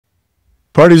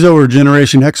Party's over,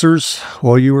 Generation Xers.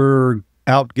 While you were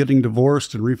out getting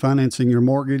divorced and refinancing your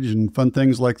mortgage and fun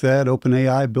things like that,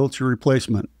 OpenAI built your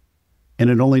replacement. And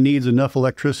it only needs enough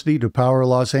electricity to power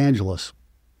Los Angeles.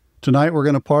 Tonight, we're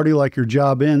going to party like your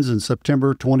job ends in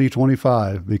September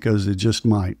 2025, because it just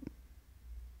might.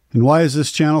 And why is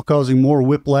this channel causing more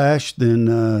whiplash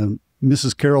than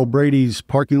Mrs. Carol Brady's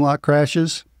parking lot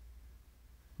crashes?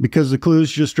 Because the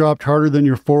clues just dropped harder than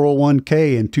your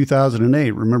 401k in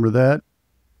 2008. Remember that?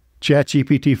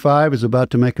 ChatGPT 5 is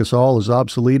about to make us all as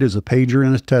obsolete as a pager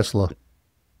in a Tesla.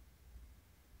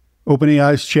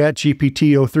 OpenAI's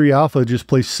ChatGPT 03 Alpha just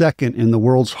placed second in the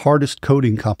world's hardest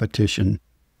coding competition.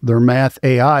 Their Math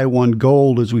AI won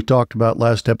gold, as we talked about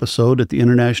last episode, at the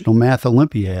International Math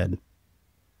Olympiad.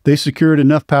 They secured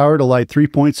enough power to light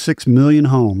 3.6 million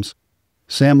homes.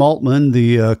 Sam Altman,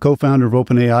 the co-founder of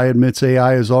OpenAI, admits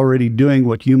AI is already doing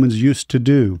what humans used to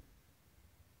do.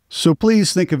 So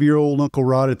please think of your old Uncle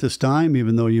Rod at this time,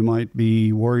 even though you might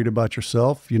be worried about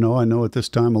yourself. You know, I know at this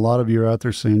time a lot of you are out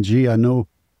there saying, gee, I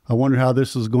wonder how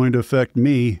this is going to affect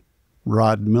me,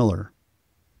 Rod Miller.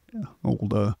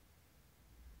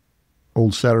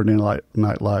 Old Saturday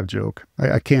Night Live joke.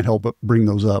 I can't help but bring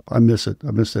those up. I miss it.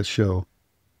 I miss that show.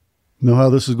 Know how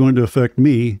this is going to affect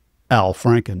me, Al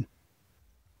Franken.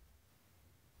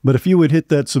 But if you would hit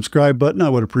that subscribe button, I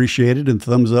would appreciate it. And the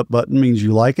thumbs up button means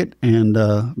you like it. And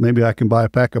maybe I can buy a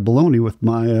pack of bologna with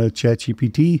my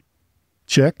ChatGPT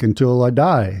check until I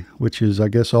die, which is, I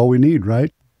guess, all we need,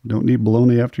 right? Don't need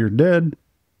bologna after you're dead.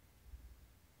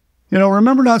 You know,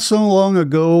 remember not so long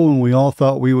ago when we all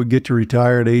thought we would get to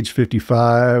retire at age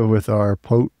 55 with our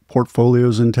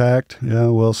portfolios intact? Yeah,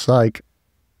 well, psych.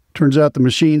 Turns out the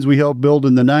machines we helped build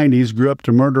in the 90s grew up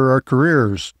to murder our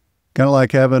careers. Kind of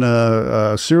like having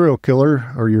a serial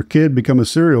killer or your kid become a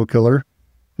serial killer,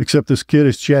 except this kid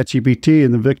is ChatGPT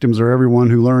and the victims are everyone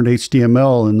who learned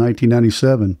HTML in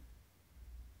 1997.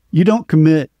 You don't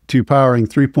commit to powering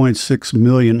 3.6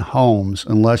 million homes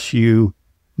unless you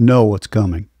know what's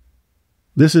coming.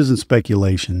 This isn't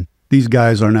speculation. These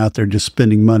guys aren't out there just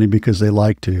spending money because they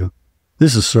like to.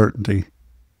 This is certainty.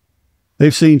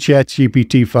 They've seen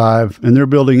ChatGPT 5, and they're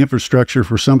building infrastructure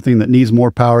for something that needs more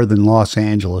power than Los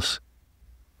Angeles.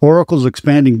 Oracle's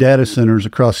expanding data centers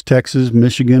across Texas,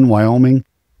 Michigan, Wyoming,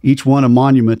 each one a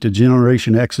monument to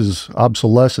Generation X's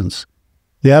obsolescence.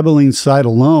 The Abilene site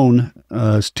alone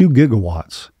is 2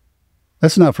 gigawatts.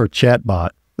 That's not for a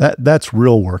chatbot. That's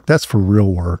real work. That's for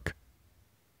real work.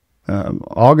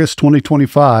 August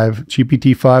 2025,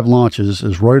 GPT-5 launches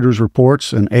as Reuters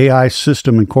reports an AI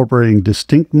system incorporating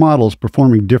distinct models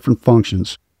performing different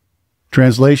functions.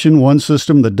 Translation, one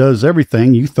system that does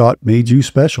everything you thought made you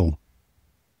special.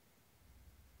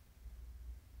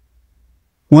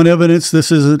 One evidence this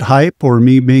isn't hype or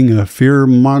me being a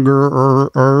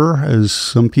fear-monger, as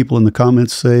some people in the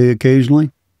comments say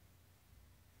occasionally.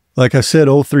 Like I said,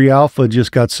 03 Alpha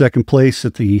just got second place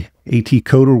at the AT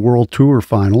Coder World Tour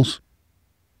Finals.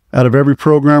 Out of every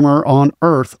programmer on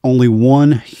Earth, only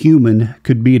one human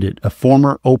could beat it, a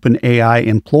former OpenAI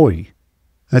employee.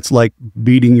 That's like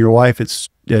beating your wife at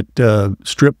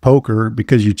strip poker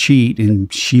because you cheat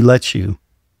and she lets you.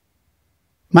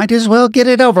 Might as well get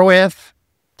it over with.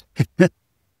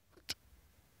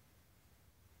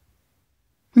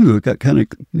 Ooh, it got kind of...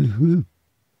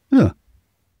 yeah.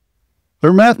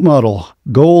 Their math model,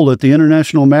 gold at the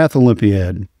International Math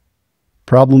Olympiad.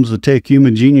 Problems that take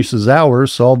human geniuses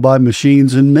hours solved by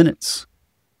machines in minutes.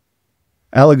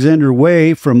 Alexander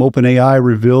Wei from OpenAI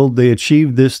revealed they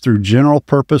achieved this through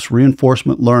general-purpose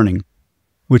reinforcement learning,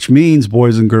 which means,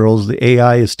 boys and girls, the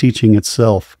AI is teaching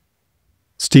itself.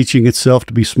 It's teaching itself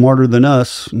to be smarter than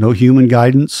us. No human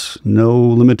guidance, no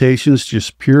limitations,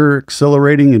 just pure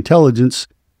accelerating intelligence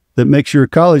that makes your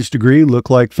college degree look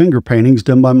like finger paintings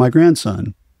done by my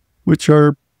grandson, which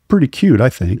are pretty cute, I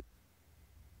think.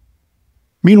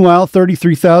 Meanwhile,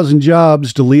 33,000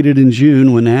 jobs deleted in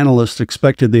June when analysts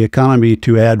expected the economy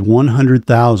to add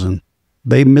 100,000.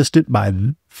 They missed it by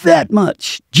that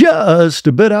much, just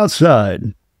a bit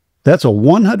outside. That's a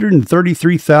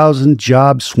 133,000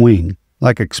 job swing,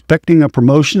 like expecting a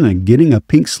promotion and getting a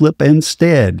pink slip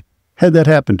instead. Had that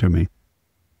happen to me.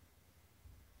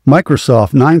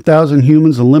 Microsoft, 9,000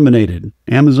 humans eliminated.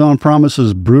 Amazon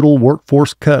promises brutal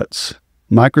workforce cuts.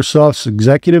 Microsoft's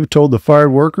executive told the fired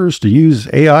workers to use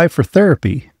AI for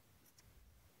therapy.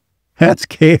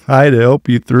 Ask AI to help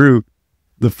you through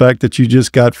the fact that you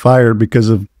just got fired because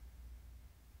of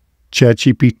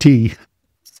ChatGPT.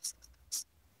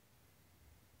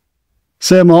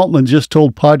 Sam Altman just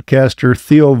told podcaster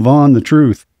Theo Vaughn the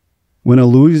truth. When a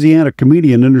Louisiana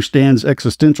comedian understands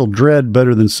existential dread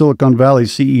better than Silicon Valley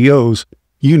CEOs,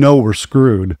 you know we're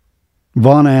screwed.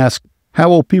 Vaughn asked, how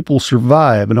will people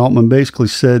survive? And Altman basically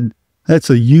said, that's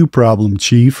a you problem,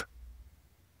 Chief.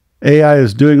 AI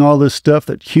is doing all this stuff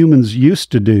that humans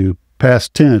used to do,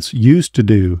 past tense, used to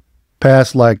do,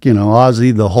 past like,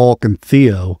 Ozzy, the Hulk, and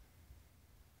Theo.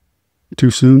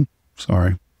 Too soon?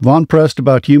 Sorry. Vaughn pressed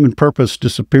about human purpose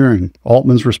disappearing.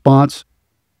 Altman's response,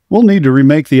 we'll need to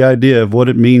remake the idea of what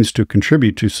it means to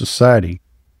contribute to society.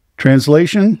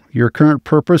 Translation, your current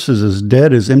purpose is as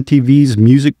dead as MTV's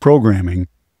music programming.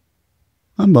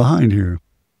 I'm behind here.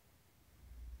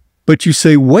 But you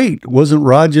say, wait, wasn't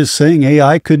Rod just saying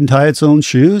AI couldn't tie its own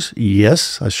shoes?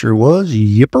 Yes, I sure was.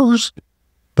 Yippers.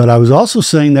 But I was also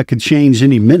saying that could change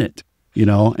any minute,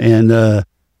 and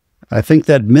I think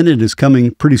that minute is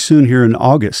coming pretty soon here in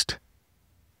August.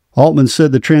 Altman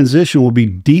said the transition will be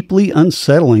deeply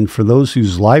unsettling for those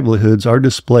whose livelihoods are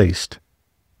displaced.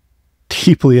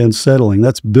 Deeply unsettling.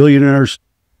 That's billionaires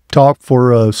talk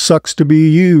for sucks to be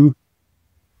you.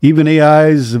 Even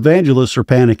AI's evangelists are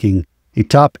panicking. A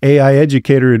top AI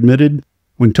educator admitted,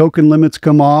 when token limits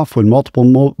come off, when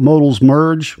multiple models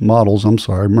merge,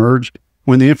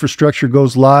 when the infrastructure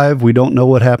goes live, we don't know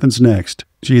what happens next.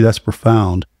 Gee, that's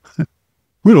profound.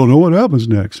 We don't know what happens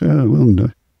next. Yeah,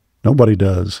 well, nobody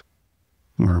does.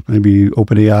 Or maybe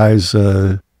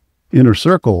OpenAI's inner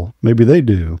circle, maybe they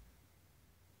do.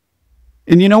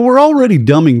 And we're already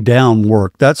dumbing down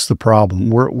work. That's the problem.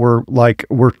 We're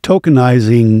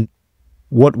tokenizing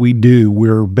what we do.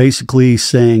 We're basically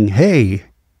saying, hey,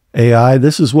 AI,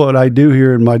 this is what I do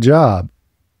here in my job.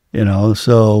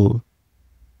 So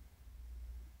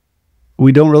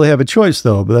we don't really have a choice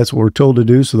though, but that's what we're told to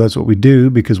do. So that's what we do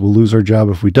because we'll lose our job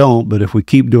if we don't. But if we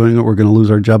keep doing it, we're going to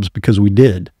lose our jobs because we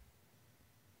did.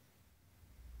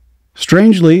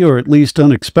 Strangely, or at least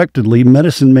unexpectedly,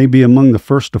 medicine may be among the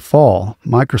first to fall.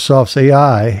 Microsoft's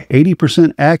AI,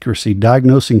 80% accuracy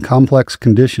diagnosing complex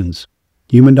conditions.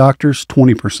 Human doctors,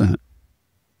 20%.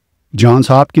 Johns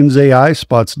Hopkins AI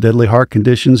spots deadly heart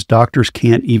conditions doctors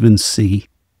can't even see.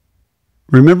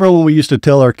 Remember when we used to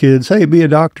tell our kids, hey, be a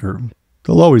doctor.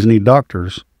 They'll always need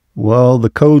doctors. Well, the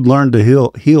code learned to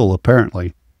heal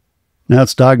apparently. Now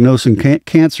it's diagnosing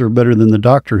cancer better than the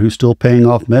doctor who's still paying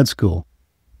off med school.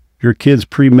 Your kid's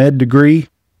pre-med degree,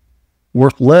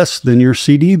 worth less than your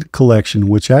CD collection,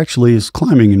 which actually is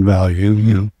climbing in value.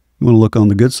 You want to look on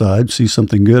the good side, see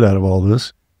something good out of all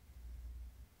this.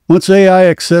 Once AI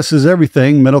accesses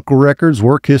everything, medical records,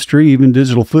 work history, even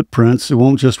digital footprints, it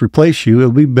won't just replace you,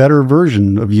 it'll be a better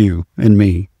version of you and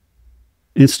me.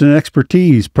 Instant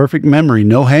expertise, perfect memory,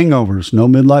 no hangovers, no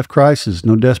midlife crisis,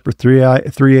 no desperate 3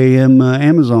 a.m.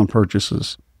 Amazon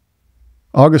purchases.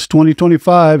 August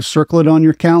 2025, circle it on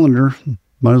your calendar.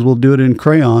 Might as well do it in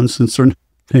crayon since they're not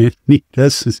need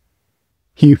us as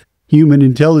human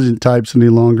intelligent types any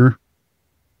longer.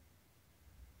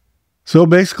 So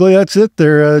basically that's it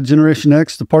there, Generation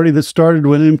X, the party that started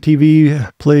when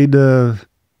MTV played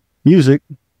music.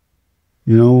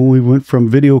 We went from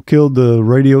video killed the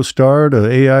radio star to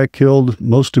AI killed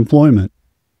most employment.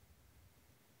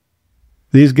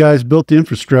 These guys built the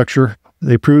infrastructure.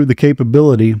 They proved the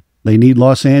capability. They need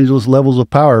Los Angeles levels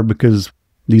of power because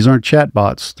these aren't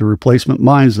chatbots. They're replacement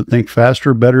minds that think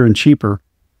faster, better, and cheaper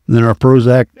than our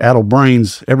Prozac-addled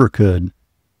brains ever could.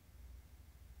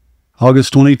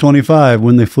 August 2025,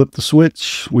 when they flip the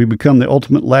switch, we become the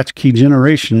ultimate latchkey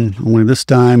generation, only this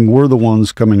time we're the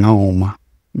ones coming home,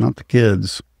 not the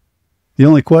kids. The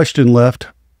only question left,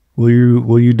 will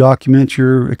you document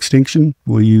your extinction?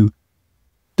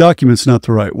 Document's not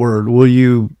the right word. Will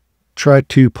you try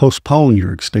to postpone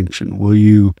your extinction? Will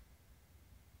you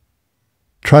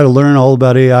try to learn all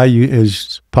about AI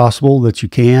as possible that you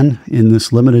can in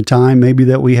this limited time maybe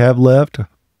that we have left?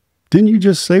 Didn't you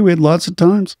just say we had lots of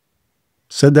times?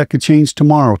 Said that could change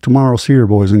tomorrow. Tomorrow's here,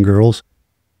 boys and girls.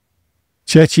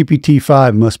 ChatGPT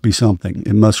 5 must be something.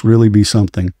 It must really be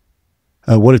something.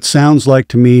 What it sounds like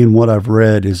to me and what I've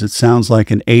read is it sounds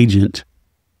like an agent.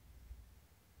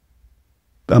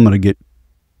 I'm going to get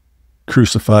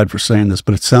crucified for saying this,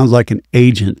 but it sounds like an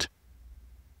agent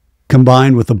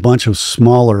combined with a bunch of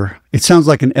smaller, it sounds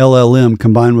like an LLM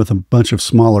combined with a bunch of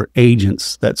smaller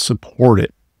agents that support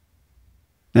it.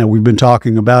 Now, we've been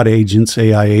talking about agents,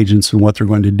 AI agents, and what they're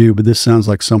going to do, but this sounds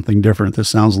like something different. This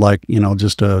sounds like,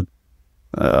 just a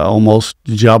almost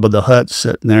Jabba the Hutt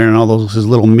sitting there and all his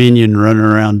little minion running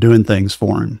around doing things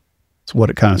for him. That's what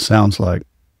it kind of sounds like.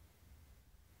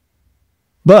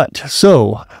 But,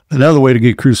 so, another way to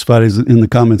get crucified is in the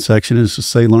comment section is to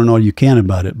say, learn all you can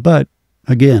about it. But,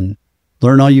 again,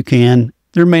 learn all you can.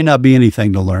 There may not be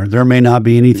anything to learn. There may not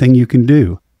be anything you can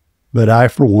do. But I,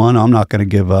 for one, I'm not going to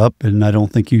give up, and I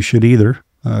don't think you should either.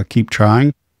 Keep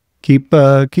trying. keep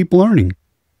learning.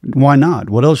 Why not?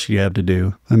 What else do you have to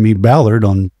do? I mean, Ballard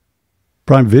on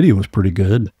Prime Video was pretty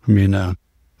good. I mean, I'm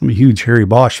a huge Harry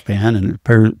Bosch fan, and it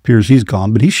appears he's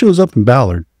gone, but he shows up in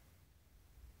Ballard.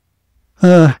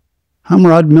 I'm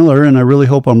Rod Miller, and I really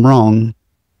hope I'm wrong,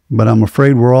 but I'm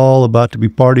afraid we're all about to be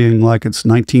partying like it's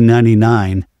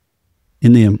 1999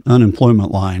 in the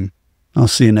unemployment line. I'll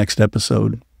see you next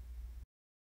episode.